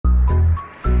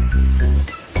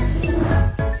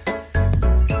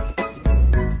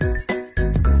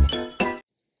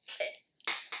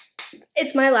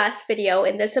is my last video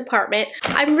in this apartment.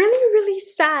 I'm really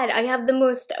sad. I have the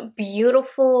most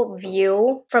beautiful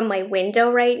view from my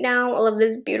window right now. All of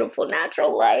this beautiful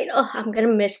natural light. Oh, I'm gonna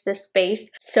miss this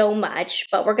space so much.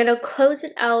 But we're gonna close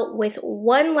it out with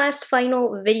one last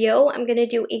final video. I'm gonna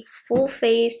do a full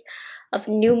face of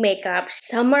new makeup.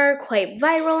 Some are quite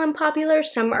viral and popular,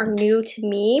 some are new to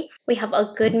me. We have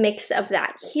a good mix of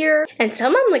that here, and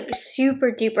some I'm like super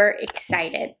duper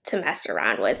excited to mess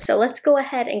around with. So let's go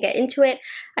ahead and get into it.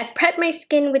 I've prepped my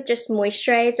skin with just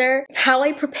moisturizer. How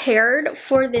I prepared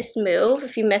for this move,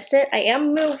 if you missed it, I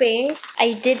am moving.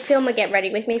 I did film a get ready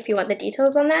with me if you want the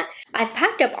details on that. I've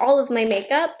packed up all of my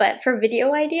makeup, but for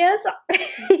video ideas,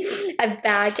 I've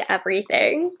bagged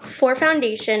everything. For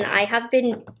foundation, I have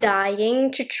been dying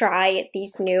to try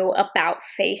these new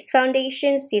AboutFace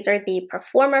foundations. These are the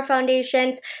Performer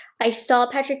foundations. I saw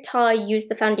Patrick Ta use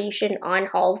the foundation on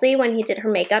Halsey when he did her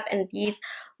makeup, and these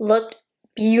looked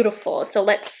beautiful. So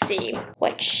let's see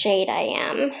what shade I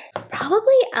am.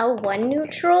 Probably L1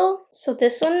 neutral. So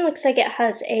this one looks like it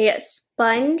has a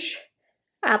sponge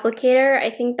applicator. I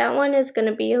think that one is going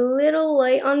to be a little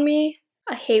light on me.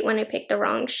 I hate when I pick the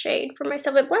wrong shade for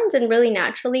myself. It blends in really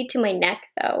naturally to my neck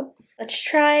though. Let's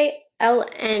try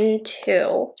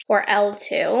LN2 or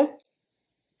L2. I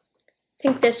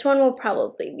think this one will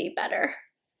probably be better.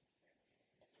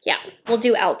 Yeah, we'll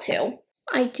do L2.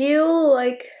 I do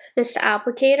like this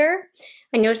applicator.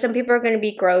 I know some people are going to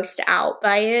be grossed out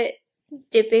by it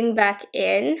dipping back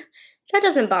in. That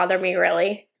doesn't bother me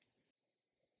really.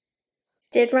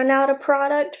 Did run out of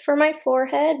product for my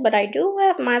forehead, but I do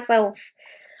have myself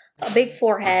a big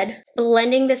forehead.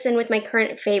 Blending this in with my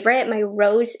current favorite, my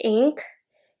Rose Ink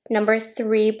number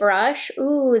 3 brush.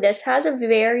 Ooh, this has a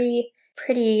very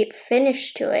pretty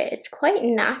finish to it. It's quite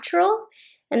natural,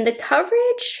 and the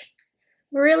coverage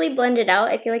really blended out.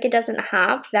 I feel like it doesn't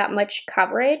have that much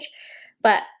coverage,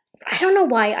 but I don't know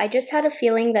why. I just had a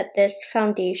feeling that this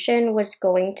foundation was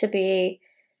going to be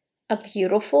a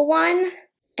beautiful one.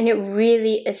 And it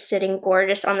really is sitting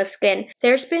gorgeous on the skin.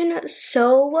 There's been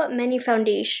so many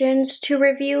foundations to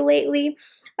review lately.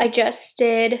 I just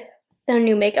did the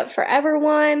new Makeup Forever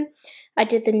one. I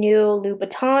did the new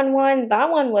Louboutin one.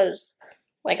 That one was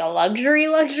like a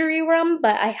luxury one,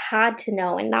 but I had to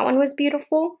know, and that one was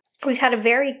beautiful. We've had a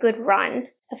very good run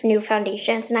of new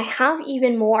foundations, and I have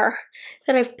even more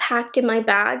that I've packed in my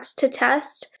bags to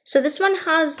test. So this one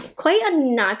has quite a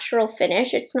natural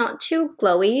finish. It's not too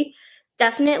glowy.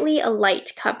 Definitely a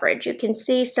light coverage. You can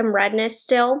see some redness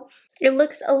still. It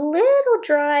looks a little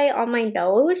dry on my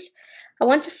nose. I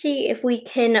want to see if we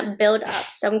can build up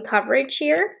some coverage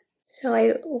here. So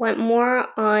I want more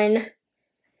on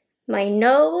my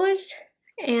nose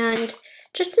and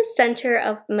just the center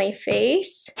of my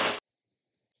face.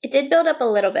 It did build up a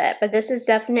little bit, but this is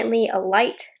definitely a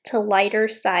light to lighter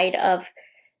side of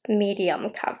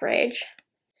medium coverage.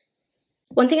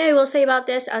 One thing I will say about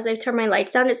this, as I turn my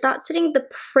lights down, it's not sitting the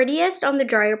prettiest on the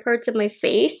drier parts of my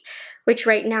face, which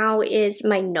right now is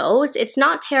my nose. It's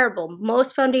not terrible.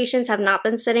 Most foundations have not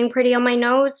been sitting pretty on my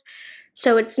nose,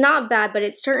 so it's not bad, but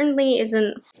it certainly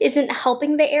isn't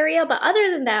helping the area. But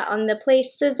other than that, on the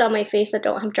places on my face that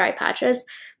don't have dry patches,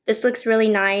 this looks really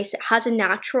nice. It has a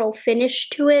natural finish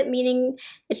to it, meaning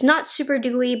it's not super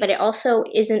dewy, but it also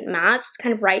isn't matte. It's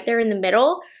kind of right there in the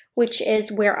middle, which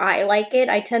is where I like it.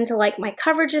 I tend to like my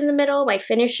coverage in the middle, my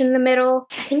finish in the middle.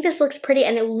 I think this looks pretty,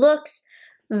 and it looks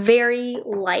very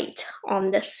light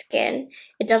on the skin.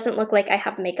 It doesn't look like I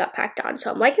have makeup packed on,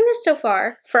 so I'm liking this so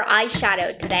far. For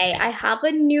eyeshadow today, I have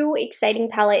a new exciting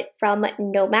palette from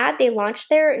Nomad. They launched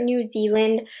their New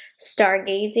Zealand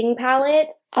Stargazing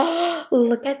palette. Oh,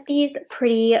 look at these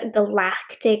pretty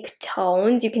galactic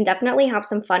tones. You can definitely have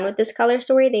some fun with this color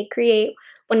story. They create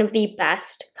one of the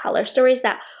best color stories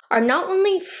that are not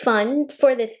only fun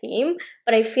for the theme,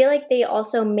 but I feel like they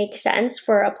also make sense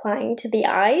for applying to the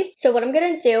eyes. So what I'm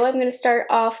gonna do, I'm gonna start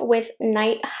off with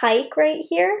Night Hike right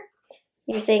here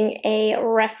using a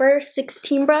Rephr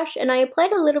 16 brush, and I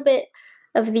applied a little bit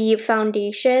of the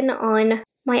foundation on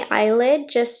my eyelid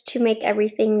just to make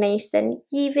everything nice and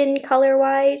even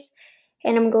color-wise.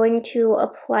 And I'm going to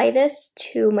apply this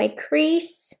to my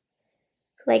crease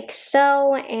like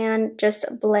so, and just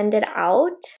blend it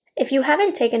out. If you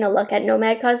haven't taken a look at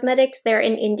Nomad Cosmetics, they're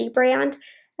an indie brand,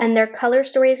 and their color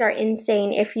stories are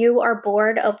insane. If you are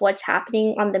bored of what's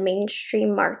happening on the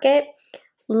mainstream market,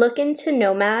 look into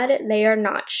Nomad. They are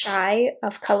not shy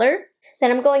of color. Then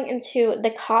I'm going into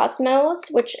the Cosmos,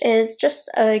 which is just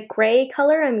a gray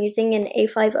color. I'm using an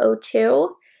A502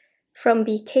 from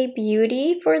BK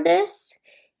Beauty for this,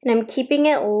 and I'm keeping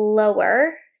it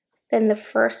lower than the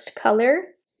first color.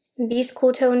 These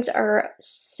cool tones are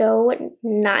so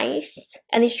nice.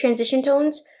 And these transition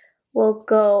tones will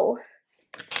go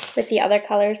with the other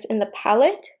colors in the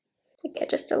palette. I get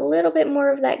just a little bit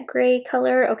more of that gray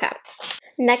color. Okay.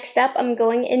 Next up, I'm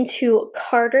going into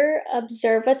Carter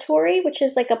Observatory, which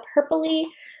is like a purpley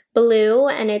blue,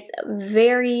 and it's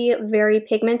very, very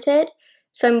pigmented.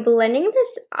 So I'm blending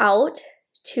this out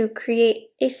to create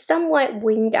a somewhat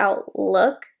winged out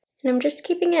look. And I'm just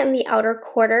keeping it in the outer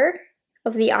quarter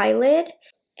of the eyelid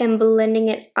and blending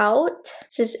it out.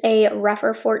 This is a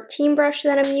Rephr 14 brush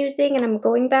that I'm using, and I'm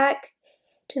going back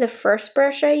to the first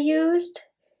brush I used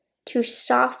to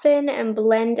soften and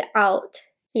blend out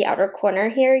the outer corner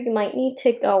here. You might need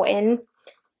to go in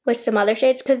with some other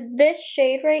shades because this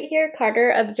shade right here,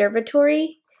 Carter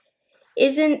Observatory,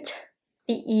 isn't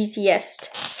the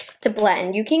easiest to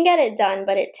blend. You can get it done,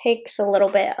 but it takes a little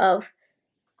bit of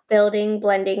building,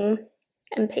 blending,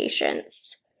 and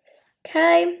patience.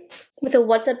 Okay, with a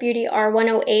What's Up Beauty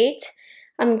R108,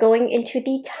 I'm going into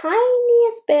the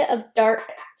tiniest bit of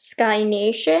Dark Sky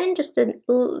Nation, just a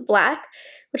black,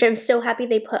 which I'm so happy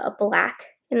they put a black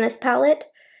in this palette.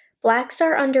 Blacks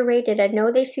are underrated. I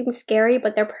know they seem scary,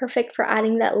 but they're perfect for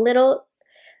adding that little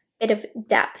bit of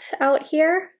depth out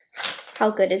here.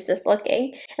 How good is this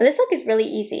looking? And this look is really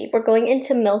easy. We're going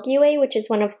into Milky Way, which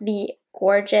is one of the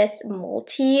gorgeous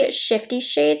multi-shifty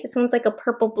shades. This one's like a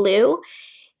purple blue.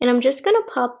 And I'm just gonna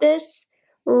pop this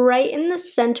right in the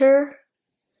center,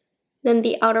 then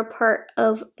the outer part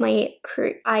of my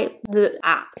the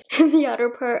outer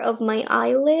part of my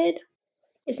eyelid.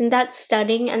 Isn't that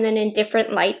stunning? And then in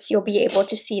different lights, you'll be able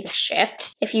to see the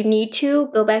shift. If you need to,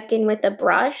 go back in with a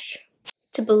brush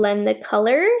to blend the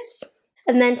colors.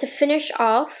 And then to finish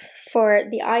off for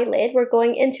the eyelid, we're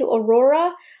going into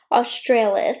Aurora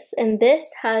Australis. And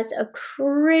this has a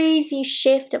crazy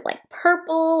shift of like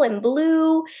purple and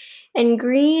blue and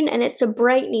green, and it's a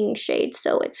brightening shade.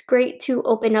 So it's great to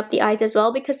open up the eyes as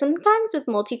well, because sometimes with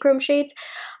multi-chrome shades,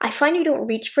 I find I don't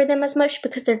reach for them as much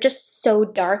because they're just so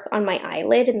dark on my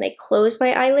eyelid and they close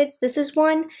my eyelids. This is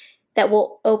one that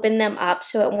will open them up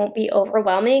so it won't be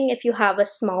overwhelming if you have a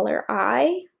smaller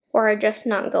eye or are just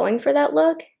not going for that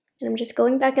look. And I'm just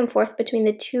going back and forth between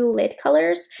the two lid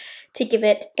colors to give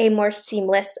it a more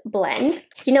seamless blend.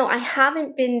 You know, I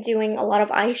haven't been doing a lot of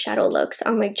eyeshadow looks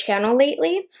on my channel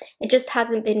lately. It just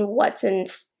hasn't been what's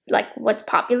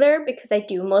popular, because I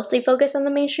do mostly focus on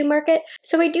the mainstream market.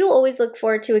 So I do always look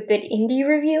forward to a good indie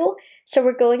review. So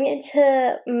we're going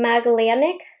into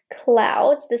Magellanic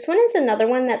Clouds. This one is another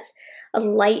one that's a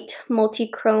light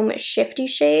multi-chrome shifty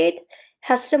shade.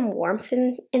 Has some warmth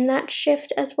in that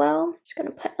shift as well. Just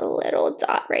gonna put a little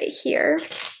dot right here.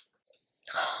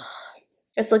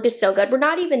 This look is so good. We're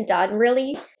not even done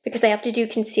really because I have to do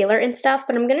concealer and stuff,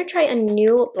 but I'm gonna try a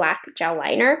new black gel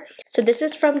liner. So this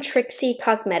is from Trixie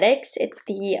Cosmetics. It's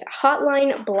the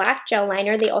Hotline Black Gel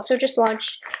Liner. They also just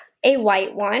launched a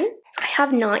white one. I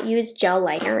have not used gel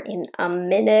liner in a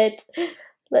minute.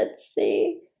 Let's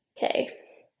see. Okay,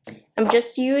 I'm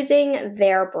just using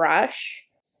their brush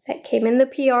that came in the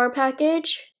PR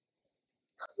package.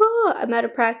 Oh, I'm out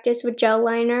of practice with gel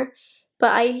liner,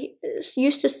 but I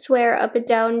used to swear up and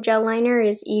down gel liner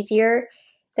is easier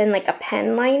than like a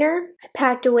pen liner. I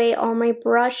packed away all my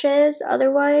brushes.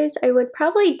 Otherwise, I would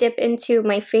probably dip into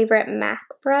my favorite MAC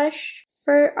brush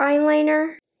for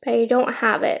eyeliner, but I don't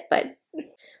have it. But I'm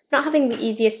not having the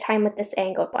easiest time with this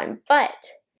angled one, but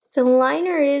the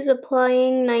liner is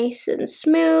applying nice and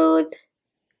smooth.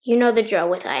 You know the drill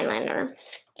with eyeliner.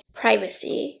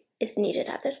 Privacy is needed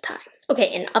at this time.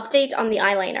 Okay, an update on the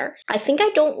eyeliner. I think I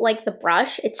don't like the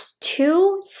brush. It's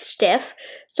too stiff,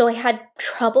 so I had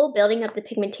trouble building up the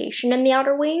pigmentation in the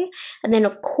outer wing. And then,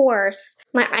 of course,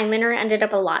 my eyeliner ended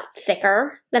up a lot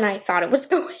thicker than I thought it was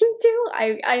going to.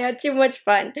 I had too much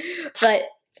fun. But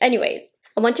anyways,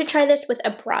 I want to try this with a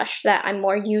brush that I'm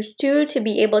more used to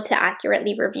be able to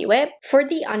accurately review it. For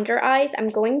the under eyes, I'm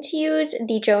going to use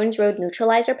the Jones Road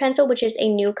Neutralizer pencil, which is a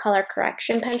new color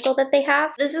correction pencil that they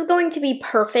have. This is going to be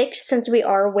perfect since we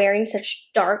are wearing such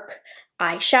dark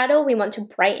eyeshadow. We want to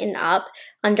brighten up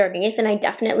underneath, and I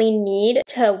definitely need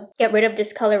to get rid of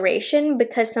discoloration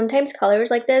because sometimes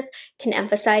colors like this can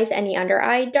emphasize any under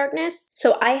eye darkness.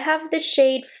 So I have the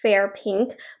shade Fair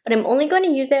Pink, but I'm only going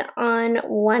to use it on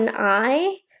one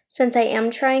eye since I am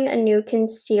trying a new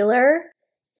concealer.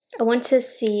 I want to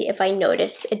see if I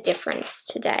notice a difference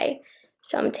today.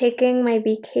 So I'm taking my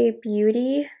BK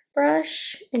Beauty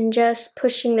brush and just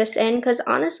pushing this in because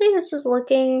honestly this is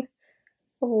looking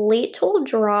a little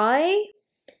dry.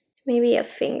 Maybe a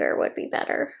finger would be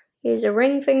better. Use a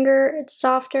ring finger, it's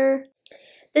softer.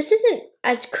 This isn't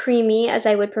as creamy as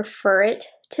I would prefer it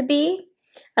to be.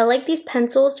 I like these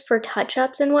pencils for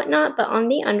touch-ups and whatnot, but on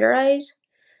the under eyes,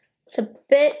 it's a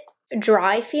bit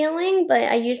dry feeling, but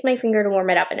I used my finger to warm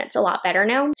it up and it's a lot better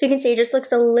now. So you can see it just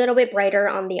looks a little bit brighter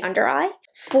on the under eye.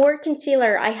 For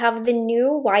concealer, I have the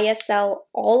new YSL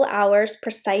All Hours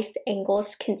Precise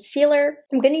Angles Concealer.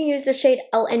 I'm going to use the shade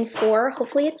LN4.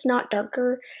 Hopefully it's not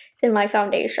darker than my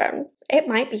foundation. It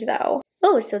might be though.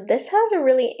 Oh, so this has a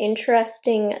really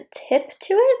interesting tip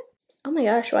to it. Oh my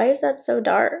gosh, why is that so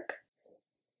dark?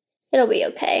 It'll be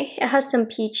okay. It has some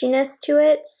peachiness to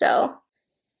it, so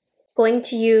going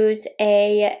to use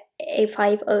a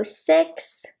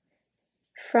 506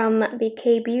 from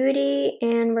BK Beauty,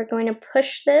 and we're going to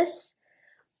push this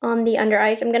on the under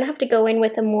eyes. I'm going to have to go in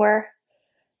with a more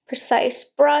precise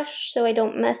brush so I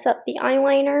don't mess up the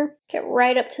eyeliner. Get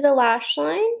right up to the lash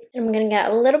line. I'm going to get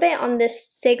a little bit on this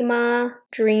Sigma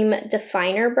Dream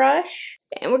Definer brush,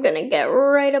 and we're going to get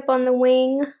right up on the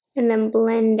wing and then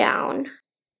blend down.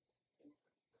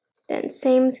 Then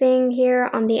same thing here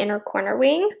on the inner corner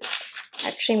wing.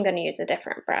 Actually, I'm going to use a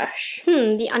different brush.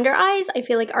 The under eyes, I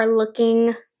feel like, are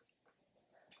looking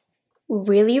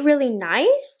really, really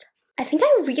nice. I think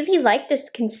I really like this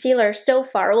concealer so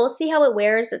far. We'll see how it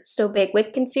wears. It's so big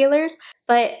with concealers,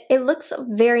 but it looks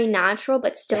very natural,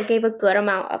 but still gave a good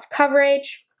amount of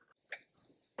coverage.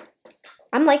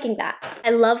 I'm liking that.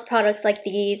 I love products like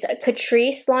these.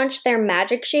 Catrice launched their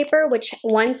Magic Shaper, which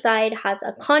one side has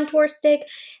a contour stick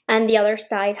and the other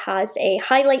side has a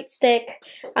highlight stick.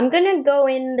 I'm gonna go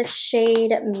in the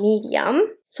shade medium.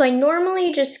 So I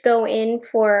normally just go in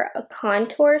for a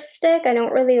contour stick. I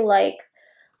don't really like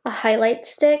a highlight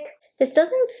stick. This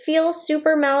doesn't feel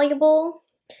super malleable.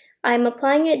 I'm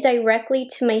applying it directly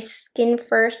to my skin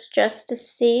first just to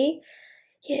see.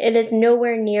 It is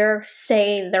nowhere near,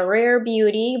 say, the Rare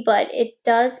Beauty, but it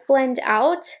does blend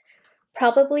out.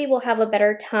 Probably will have a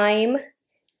better time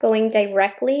going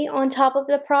directly on top of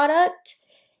the product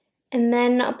and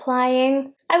then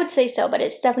applying. I would say so, but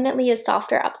it's definitely a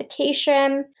softer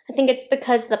application. I think it's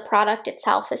because the product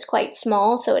itself is quite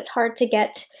small, so it's hard to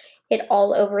get it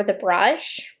all over the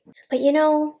brush. But you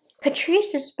know,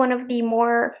 Catrice is one of the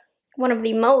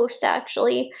most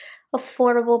actually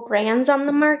affordable brands on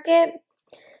the market.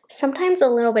 Sometimes a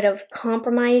little bit of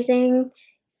compromising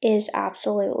is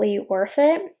absolutely worth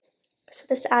it. So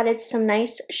this added some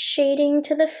nice shading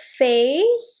to the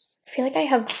face. I feel like I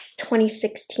have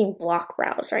 2016 block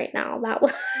brows right now.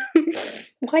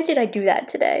 Why did I do that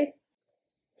today?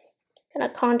 Gonna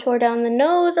contour down the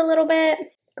nose a little bit.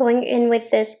 Going in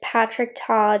with this Patrick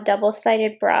Ta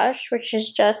double-sided brush, which is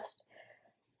just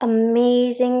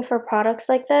amazing for products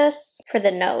like this. For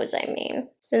the nose, I mean.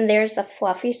 Then there's the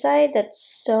fluffy side that's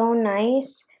so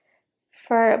nice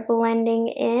for blending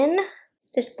in.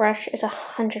 This brush is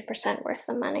 100% worth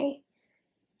the money.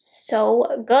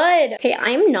 So good. Okay,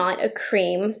 I'm not a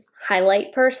cream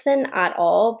highlight person at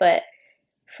all, but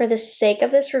for the sake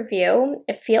of this review,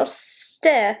 it feels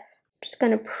stiff. I'm just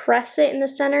gonna press it in the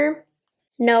center.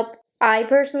 Nope, I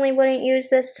personally wouldn't use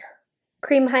this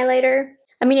cream highlighter.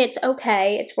 I mean, it's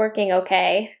okay, it's working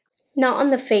okay. Not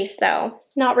on the face though.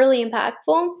 Not really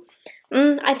impactful.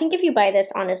 I think if you buy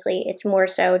this, honestly, it's more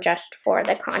so just for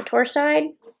the contour side.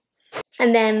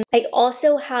 And then I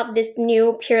also have this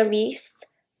new Purlisse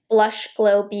Blush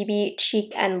Glow BB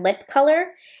Cheek and Lip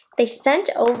color. They sent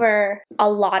over a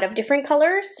lot of different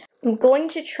colors. I'm going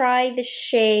to try the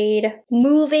shade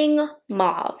Moving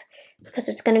Mauve because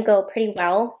it's going to go pretty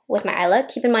well with my eye look.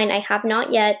 Keep in mind, I have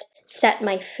not yet set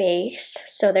my face,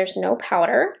 so there's no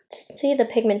powder. Let's see the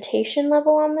pigmentation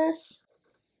level on this.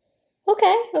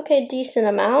 Okay, decent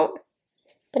amount,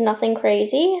 but nothing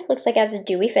crazy. Looks like it has a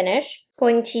dewy finish.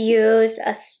 Going to use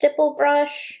a stipple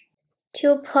brush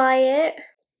to apply it.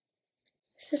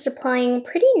 This is applying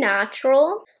pretty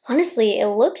natural. Honestly, it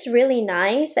looks really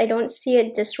nice. I don't see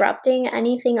it disrupting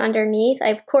anything underneath. I,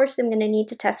 of course, am going to need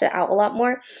to test it out a lot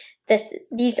more.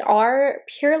 These are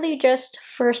purely just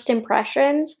first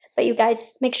impressions, but you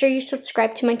guys make sure you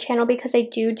subscribe to my channel because I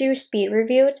do speed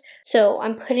reviews. So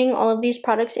I'm putting all of these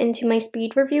products into my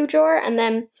speed review drawer, and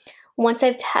then once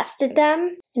I've tested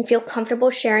them and feel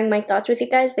comfortable sharing my thoughts with you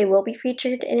guys, they will be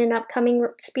featured in an upcoming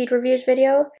speed reviews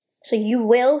video. So you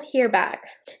will hear back.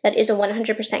 That is a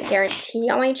 100% guarantee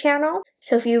on my channel.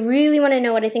 So if you really want to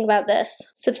know what I think about this,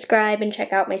 subscribe and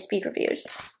check out my speed reviews.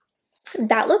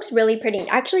 That looks really pretty.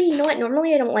 Actually, you know what?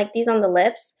 Normally I don't like these on the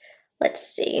lips. Let's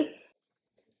see.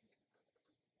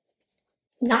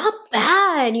 Not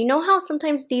bad. You know how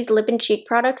sometimes these lip and cheek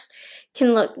products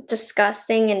can look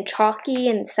disgusting and chalky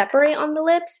and separate on the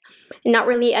lips and not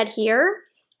really adhere?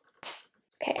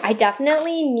 Okay, I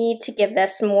definitely need to give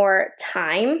this more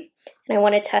time. and I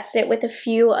want to test it with a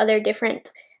few other different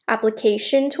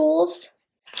application tools.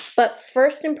 But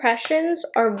first impressions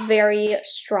are very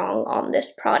strong on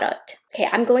this product. Okay,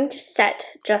 I'm going to set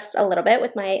just a little bit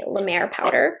with my La Mer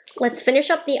powder. Let's finish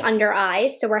up the under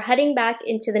eyes. So we're heading back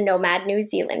into the Nomad New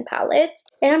Zealand palette.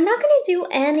 And I'm not going to do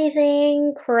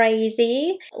anything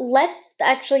crazy. Let's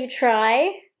actually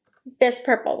try this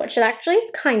purple, which actually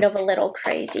is kind of a little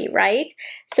crazy, right?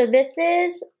 So this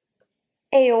is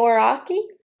Aoraki?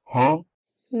 Huh?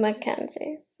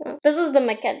 Mackenzie. Oh, this is the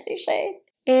Mackenzie shade.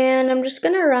 And I'm just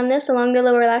going to run this along the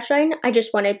lower lash line. I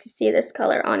just wanted to see this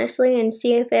color, honestly, and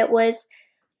see if it was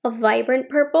a vibrant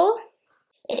purple.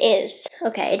 It is.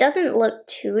 Okay, it doesn't look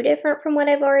too different from what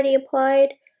I've already applied,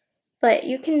 but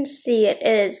you can see it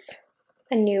is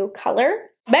a new color.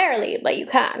 Barely, but you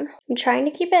can. I'm trying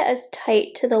to keep it as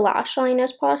tight to the lash line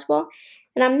as possible,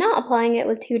 and I'm not applying it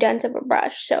with too dense of a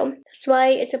brush, so that's why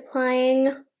it's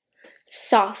applying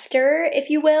softer, if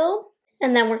you will.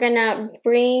 And then we're going to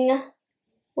bring a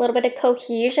little bit of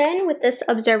cohesion with this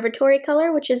Observatory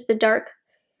color, which is the dark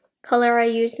color I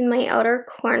use in my outer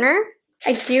corner.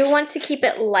 I do want to keep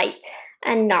it light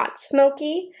and not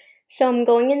smoky, so I'm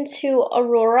going into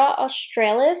Aurora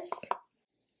Australis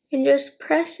and just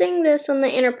pressing this on the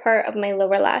inner part of my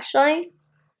lower lash line.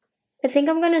 I think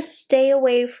I'm going to stay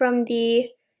away from the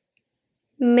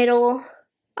middle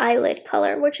eyelid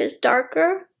color, which is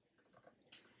darker,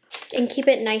 and keep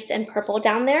it nice and purple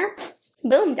down there.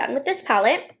 Boom, done with this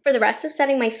palette. For the rest of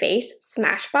setting my face,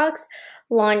 Smashbox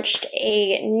launched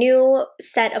a new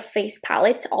set of face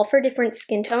palettes, all for different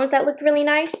skin tones that looked really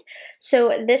nice.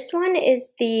 So this one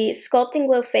is the Sculpt and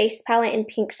Glow Face Palette in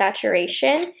Pink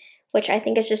Saturation, which I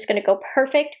think is just going to go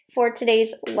perfect for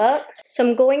today's look. So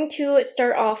I'm going to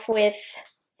start off with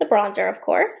the bronzer, of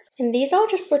course. And these all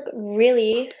just look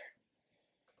really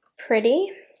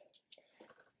pretty.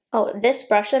 Oh, this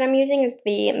brush that I'm using is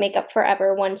the Makeup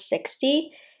Forever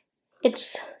 160.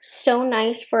 It's so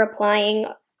nice for applying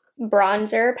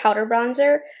bronzer, powder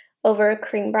bronzer, over a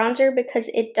cream bronzer because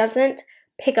it doesn't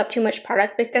pick up too much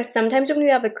product, because sometimes when you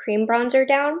have a cream bronzer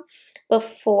down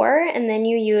before and then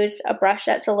you use a brush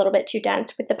that's a little bit too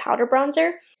dense with the powder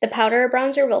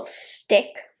bronzer will stick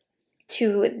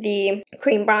to the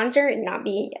cream bronzer and not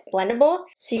be blendable.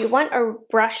 So you want a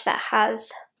brush that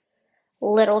has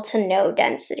little to no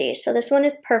density. So this one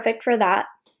is perfect for that.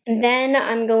 And then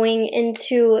I'm going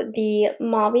into the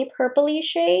mauve purpley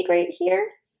shade right here.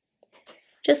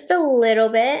 Just a little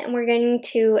bit, and we're going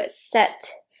to set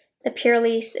the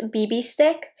Purlisse BB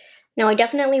stick. Now I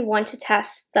definitely want to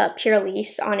test the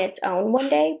Purlisse on its own one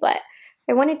day, but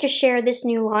I wanted to share this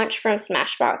new launch from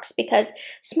Smashbox because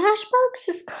Smashbox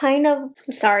is kind of,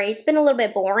 I'm sorry, it's been a little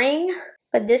bit boring.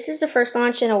 But this is the first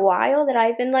launch in a while that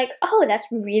I've been like, oh, that's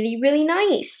really, really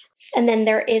nice. And then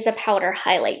there is a powder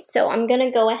highlight. So I'm going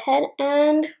to go ahead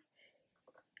and,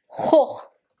 oh,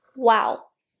 wow.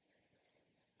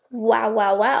 Wow,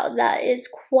 wow, wow. That is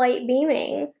quite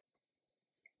beaming.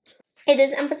 It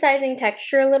is emphasizing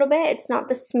texture a little bit. It's not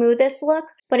the smoothest look,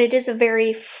 but it is a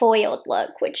very foiled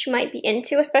look, which you might be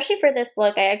into, especially for this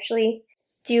look. I actually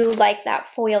do like that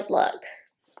foiled look.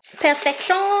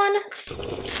 Perfection!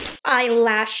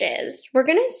 Eyelashes. We're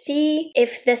gonna see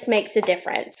if this makes a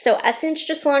difference. So Essence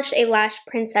just launched a Lash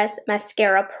Princess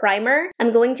Mascara Primer.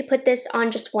 I'm going to put this on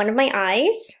just one of my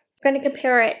eyes. I'm gonna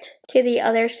compare it to the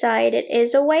other side. It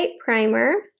is a white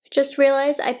primer. Just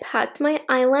realized I packed my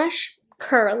eyelash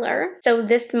curler, so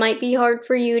this might be hard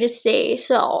for you to see,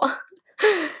 so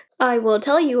I will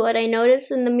tell you what I noticed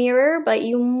in the mirror, but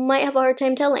you might have a hard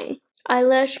time telling.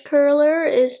 Eyelash curler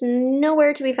is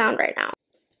nowhere to be found right now.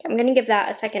 I'm gonna give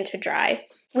that a second to dry.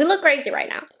 We look crazy right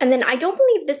now. And then I don't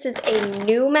believe this is a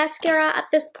new mascara at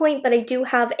this point, but I do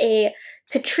have a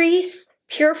Catrice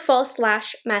Pure False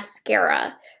Lash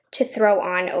Mascara to throw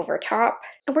on over top.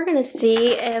 And we're gonna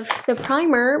see if the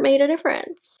primer made a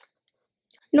difference.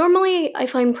 Normally, I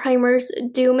find primers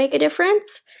do make a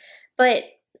difference, but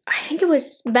I think it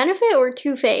was Benefit or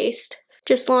Too Faced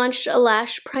just launched a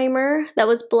lash primer that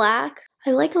was black.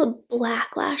 I like a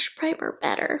black lash primer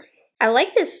better. I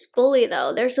like this spoolie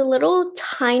though. There's a little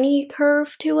tiny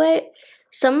curve to it.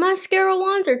 Some mascara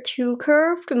ones are too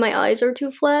curved and my eyes are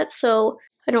too flat, so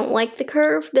I don't like the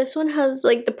curve. This one has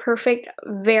like the perfect,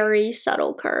 very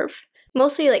subtle curve.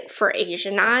 Mostly like for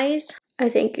Asian eyes. I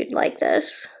think you'd like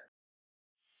this.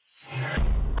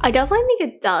 I definitely think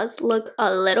it does look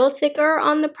a little thicker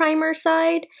on the primer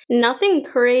side. Nothing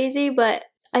crazy, but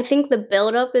I think the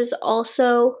buildup is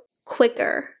also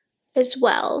quicker as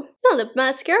well. No, the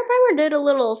mascara primer did a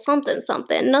little something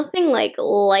something. Nothing like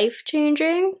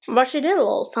life-changing, but she did a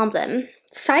little something.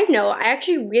 Side note, I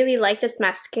actually really like this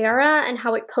mascara and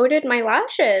how it coated my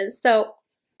lashes. So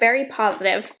very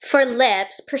positive. For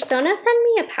lips, Persona sent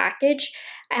me a package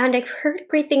and I've heard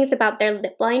great things about their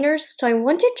lip liners, so I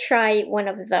want to try one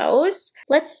of those.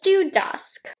 Let's do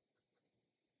Dusk.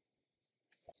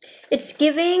 It's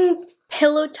giving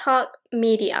Pillow Talk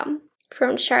Medium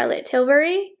from Charlotte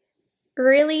Tilbury.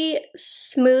 Really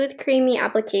smooth, creamy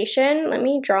application. Let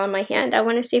me draw on my hand. I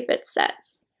want to see if it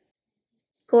sets.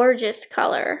 Gorgeous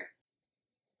color.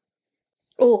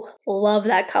 Oh, love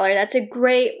that color. That's a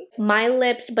great My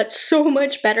Lips, but so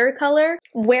much better color.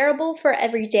 Wearable for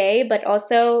every day, but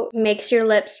also makes your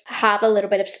lips have a little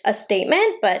bit of a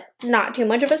statement, but not too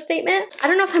much of a statement. I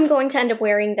don't know if I'm going to end up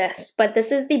wearing this, but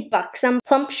this is the Buxom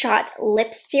Plump Shot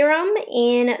Lip Serum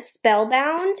in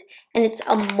Spellbound, and it's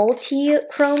a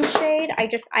multi-chrome shade.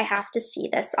 I have to see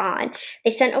this on. They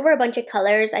sent over a bunch of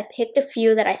colors. I picked a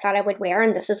few that I thought I would wear,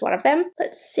 and this is one of them.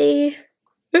 Let's see.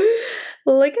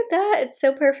 Look at that. It's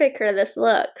so perfect for this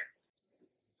look.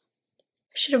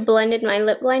 Should have blended my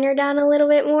lip liner down a little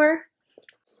bit more.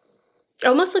 It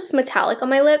almost looks metallic on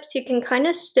my lips. You can kind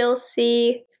of still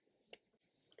see,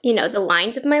 you know, the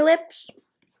lines of my lips.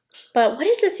 But what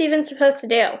is this even supposed to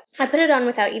do? I put it on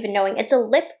without even knowing. It's a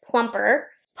lip plumper.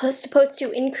 It's supposed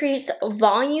to increase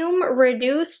volume,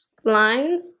 reduce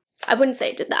lines. I wouldn't say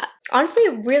it did that. Honestly,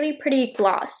 a really pretty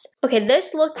gloss. Okay,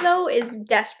 this look though is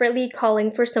desperately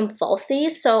calling for some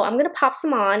falsies, so I'm gonna pop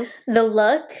some on. The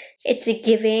look, it's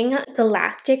giving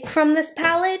Galactic from this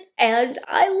palette, and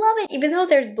I love it, even though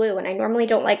there's blue, and I normally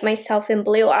don't like myself in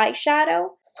blue eyeshadow.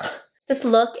 This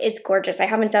look is gorgeous. I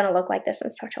haven't done a look like this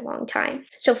in such a long time.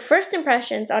 So first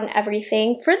impressions on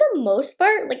everything, for the most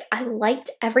part, like I liked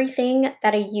everything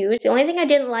that I used. The only thing I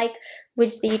didn't like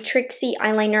was the Trixie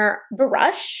eyeliner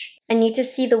brush. I need to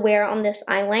see the wear on this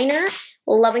eyeliner.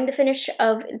 Loving the finish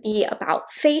of the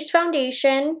AboutFace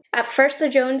foundation. At first, the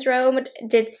Jones Road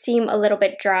did seem a little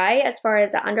bit dry as far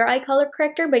as the under eye color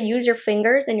corrector, but use your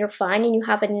fingers and you're fine, and you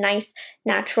have a nice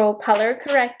natural color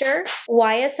corrector.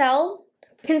 YSL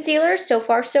concealer, so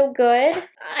far so good.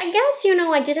 I guess, you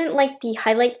know, I didn't like the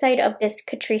highlight side of this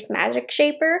Catrice Magic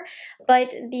Shaper, but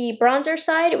the bronzer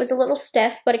side, it was a little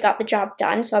stiff, but it got the job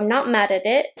done, so I'm not mad at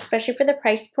it, especially for the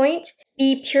price point.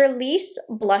 The Pure Lease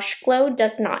Blush Glow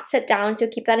does not set down, so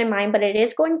keep that in mind, but it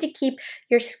is going to keep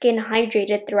your skin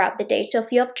hydrated throughout the day. So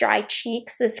if you have dry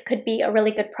cheeks, this could be a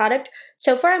really good product.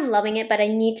 So far, I'm loving it, but I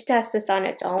need to test this on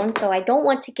its own, so I don't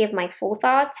want to give my full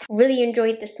thoughts. Really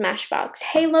enjoyed the Smashbox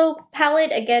Halo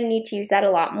palette. Again, need to use that a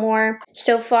lot more.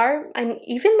 So far, I'm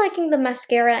even liking the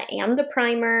mascara and the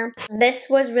primer. This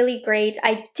was really great.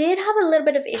 I did have a little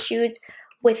bit of issues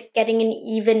with getting an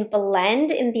even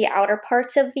blend in the outer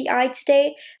parts of the eye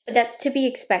today, but that's to be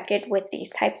expected with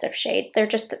these types of shades. They're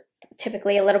just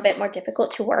typically a little bit more difficult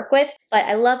to work with, but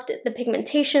I loved the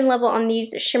pigmentation level on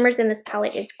these. The shimmers in this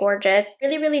palette is gorgeous.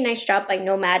 Really, really nice job by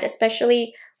Nomad,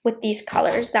 especially with these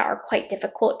colors that are quite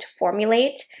difficult to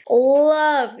formulate.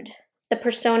 Loved the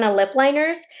Persona lip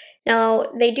liners. Now,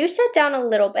 they do set down a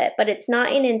little bit, but it's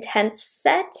not an intense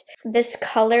set. This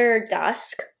color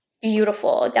Dusk,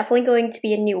 beautiful. Definitely going to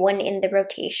be a new one in the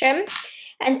rotation.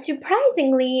 And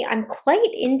surprisingly, I'm quite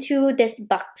into this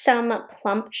Buxom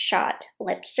Plump Shot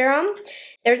Lip Serum.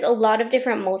 There's a lot of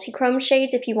different multi-chrome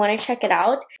shades if you want to check it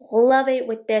out. Love it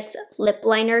with this lip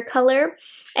liner color.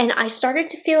 And I started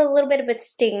to feel a little bit of a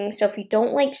sting, so if you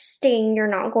don't like sting, you're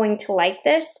not going to like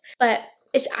this. But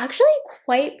it's actually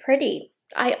quite pretty.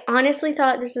 I honestly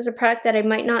thought this was a product that I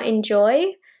might not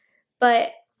enjoy, but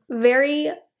very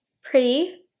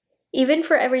pretty. Even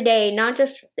for every day, not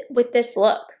just with this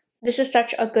look. This is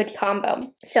such a good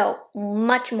combo. So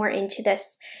much more into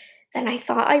this than I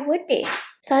thought I would be.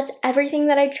 So that's everything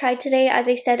that I tried today. As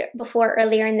I said before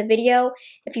earlier in the video,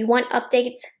 if you want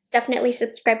updates, definitely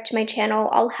subscribe to my channel.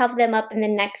 I'll have them up in the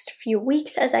next few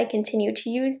weeks as I continue to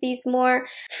use these more.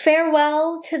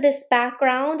 Farewell to this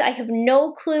background. I have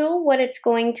no clue what it's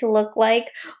going to look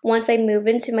like once I move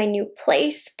into my new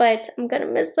place, but I'm gonna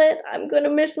miss it. I'm gonna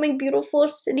miss my beautiful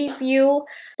city view.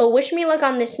 But wish me luck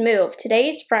on this move. Today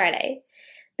is Friday.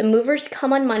 The movers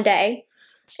come on Monday,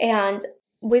 and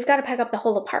we've got to pack up the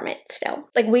whole apartment still.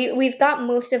 Like we've got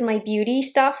most of my beauty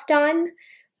stuff done,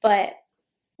 but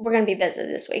we're going to be busy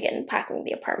this weekend packing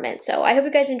the apartment. So I hope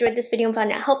you guys enjoyed this video and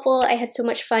found it helpful. I had so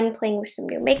much fun playing with some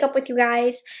new makeup with you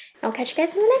guys. I'll catch you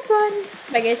guys in the next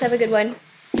one. Bye guys, have a good one.